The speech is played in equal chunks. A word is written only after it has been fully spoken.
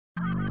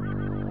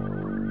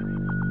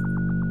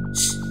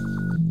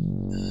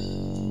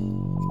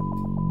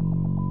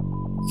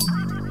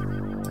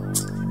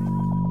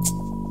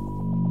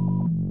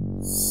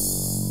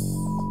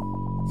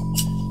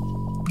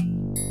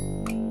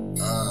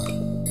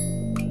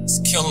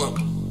Kilam,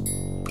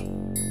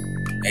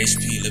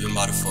 HP living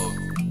by the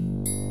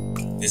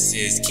phone. This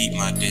is Keep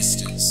My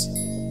Distance.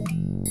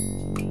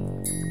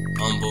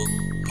 Humble,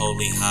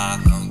 holy, high,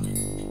 hungry.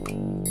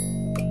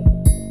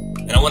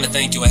 And I want to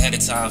thank you ahead of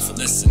time for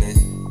listening.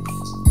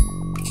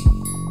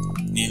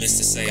 Needless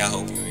to say, I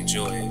hope you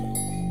enjoy it.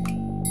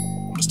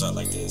 I'm gonna start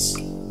like this.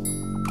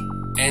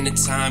 And the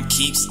time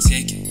keeps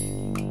ticking.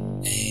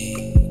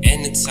 Ay,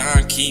 and the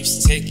time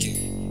keeps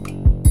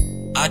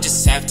ticking. I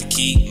just have to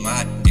keep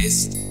my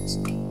distance.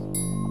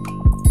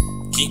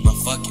 Keep my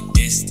fucking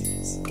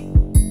distance.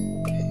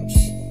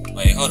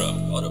 Wait, hold up.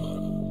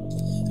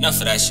 Enough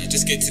of that shit.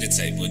 Just get to the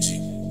tape, would you?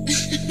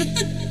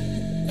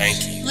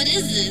 Thank you. What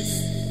is this?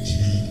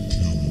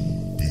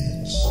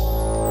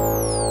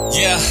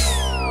 Yeah.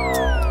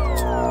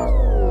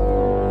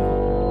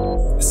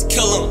 It's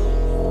Kilam.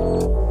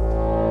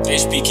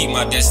 HP, keep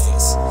my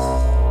distance.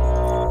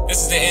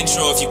 This is the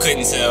intro if you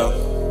couldn't tell.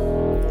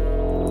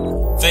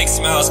 Fake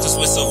smiles cause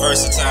we're so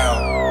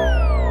versatile.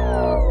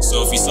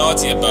 So if you're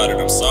salty about it,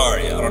 I'm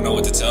sorry. I don't know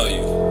what to tell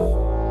you.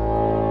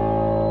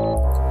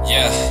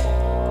 Yeah.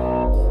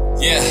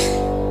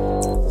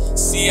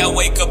 See, I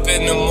wake up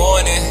in the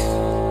morning,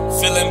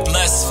 feeling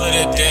blessed for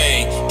the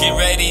day. Get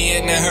ready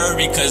in a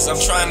hurry cause I'm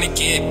trying to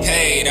get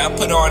paid. I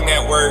put on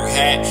that work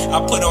hat, I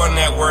put on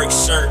that work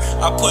shirt,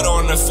 I put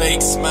on a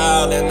fake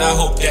smile, and I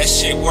hope that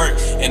shit work.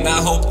 And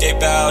I hope they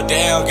bow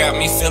down, got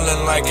me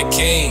feeling like a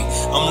king.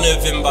 I'm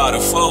living by the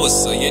force,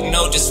 so you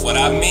know just what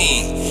I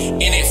mean.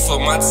 In it for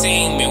my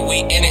team, and we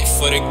in it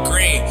for the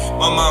green.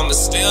 My mama's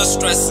still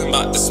stressing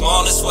about the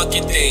smallest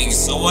fucking things,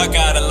 so I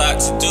got a lot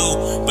to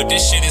do, but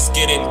this shit is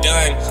getting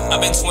done.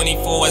 I've been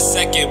 24 a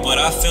second, but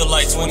I feel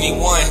like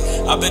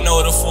 21. I've been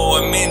older for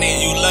a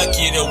minute, you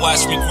lucky to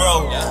watch me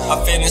grow.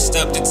 I finished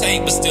up the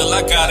tape, but still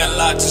I got a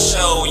lot to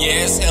show.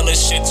 Yeah, it's hella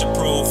shit to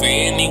prove for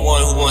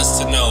anyone who wants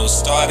to know.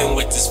 Starting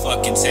with this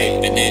fucking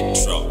tape and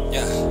intro.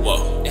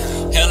 Whoa.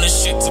 Hella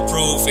shit to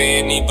prove for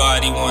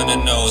anybody wanna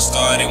know.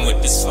 Starting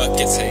with this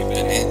fucking tape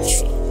and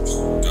intro.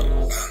 Go.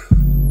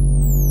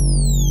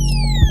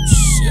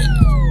 Shit.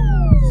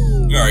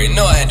 You already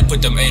know I had to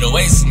put them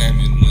 808s in that.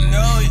 You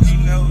know.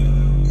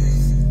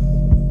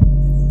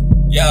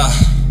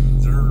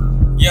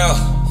 Yo,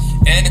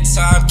 and the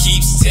time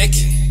keeps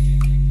ticking.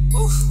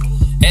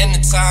 And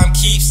the time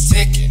keeps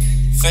ticking.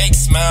 Fake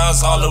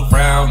smiles all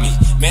around me.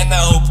 Man, I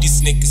hope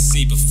these niggas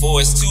see before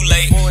it's too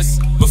late.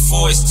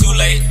 Before it's too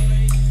late.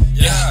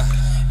 Yeah,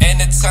 and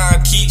the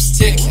time keeps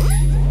ticking.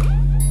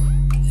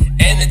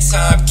 And the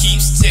time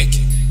keeps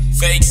ticking.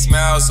 Fake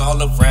smiles all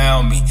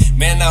around me.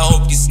 Man, I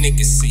hope these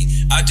niggas see.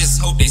 I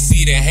just hope they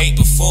see the hate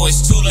before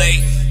it's too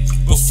late.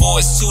 Before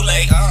it's too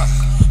late.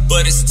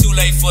 But it's too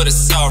late for the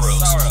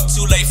sorrows,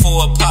 too late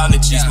for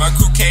apologies. My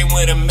crew came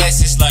with a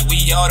message like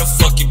we all the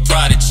fucking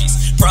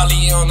prodigies.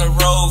 Probably on the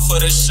road for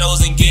the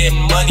shows and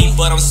getting money,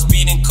 but I'm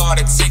speeding, caught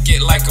a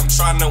ticket like I'm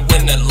trying to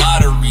win the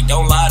lottery.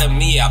 Don't lie to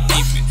me, I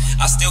peep it.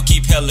 I still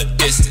keep hella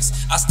distance.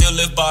 I still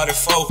live by the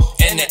 4,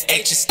 and the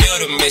H is still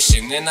the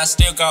mission. And I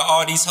still got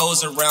all these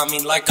hoes around me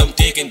like I'm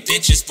digging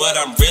ditches, but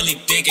I'm really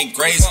digging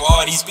graves for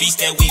all these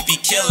beasts that we be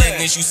killing.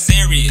 Is you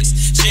serious?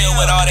 Chill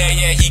with all that,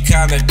 yeah, he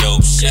kinda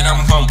dope. Shit,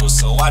 I'm humble,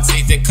 so I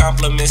take the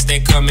compliments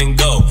that come and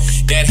go.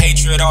 That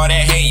hatred, all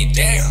that hate,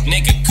 damn,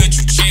 nigga, could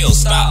you chill?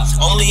 Stop.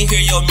 Only hear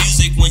your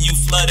music when you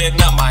flooding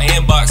up my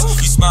inbox.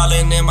 You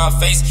smiling in my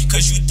face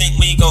cause you think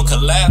we gon'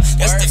 collab.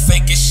 That's the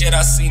fakest shit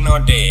I seen all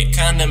day. It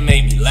kinda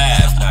made me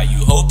laugh. Now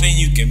you hoping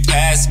you can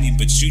pass me,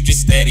 but you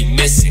just steady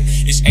missing.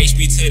 It's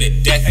HP to the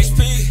death.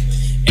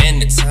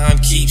 And the time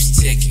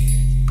keeps ticking.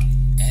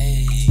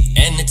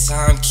 And the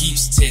time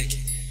keeps ticking.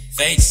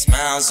 Fake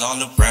smiles all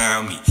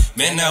around me.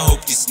 Man, I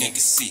hope these niggas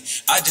see.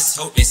 I just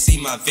hope they see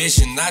my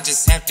vision. I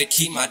just have to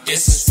keep my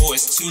distance before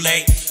it's too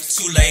late.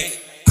 Too late.